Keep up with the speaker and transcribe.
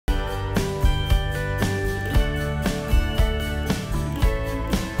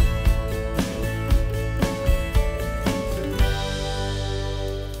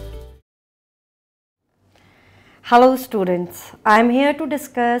Hello students, I am here to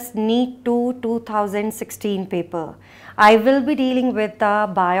discuss NEET-2 2016 paper. I will be dealing with the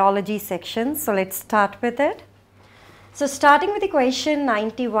biology section, so let's start with it. So starting with the question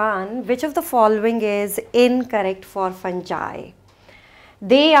 91, which of the following is incorrect for fungi?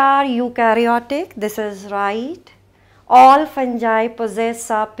 They are eukaryotic, this is right. All fungi possess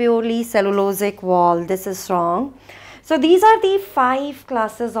a purely cellulosic wall, this is wrong. So these are the 5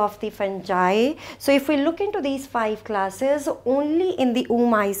 classes of the fungi. So if we look into these 5 classes, only in the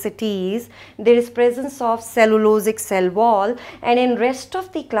Oomycetes there is presence of cellulosic cell wall, and in rest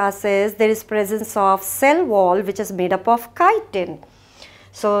of the classes there is presence of cell wall which is made up of chitin.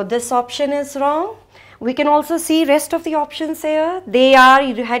 So this option is wrong. We can also see rest of the options here. They are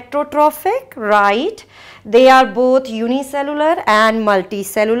heterotrophic, right. They are both unicellular and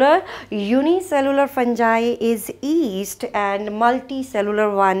multicellular. Unicellular fungi is yeast and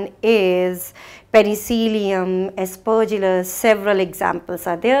multicellular one is penicillium, aspergillus, several examples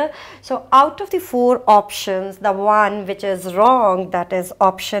are there. So out of the 4 options, the one which is wrong, that is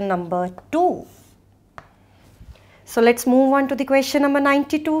option number 2. So let's move on to the question number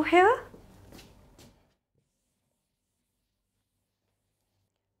 92 here.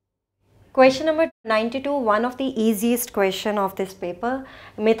 Question number 92, one of the easiest question of this paper.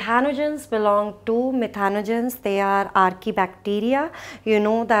 Methanogens belong to methanogens. They are Archaebacteria. You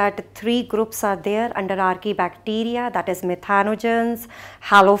know that 3 groups are there under Archaebacteria, that is methanogens,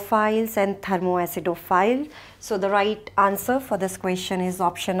 halophiles and thermoacidophiles. So the right answer for this question is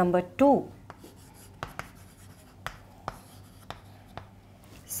option number 2.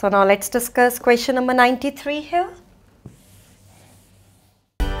 So now let's discuss question number 93 here.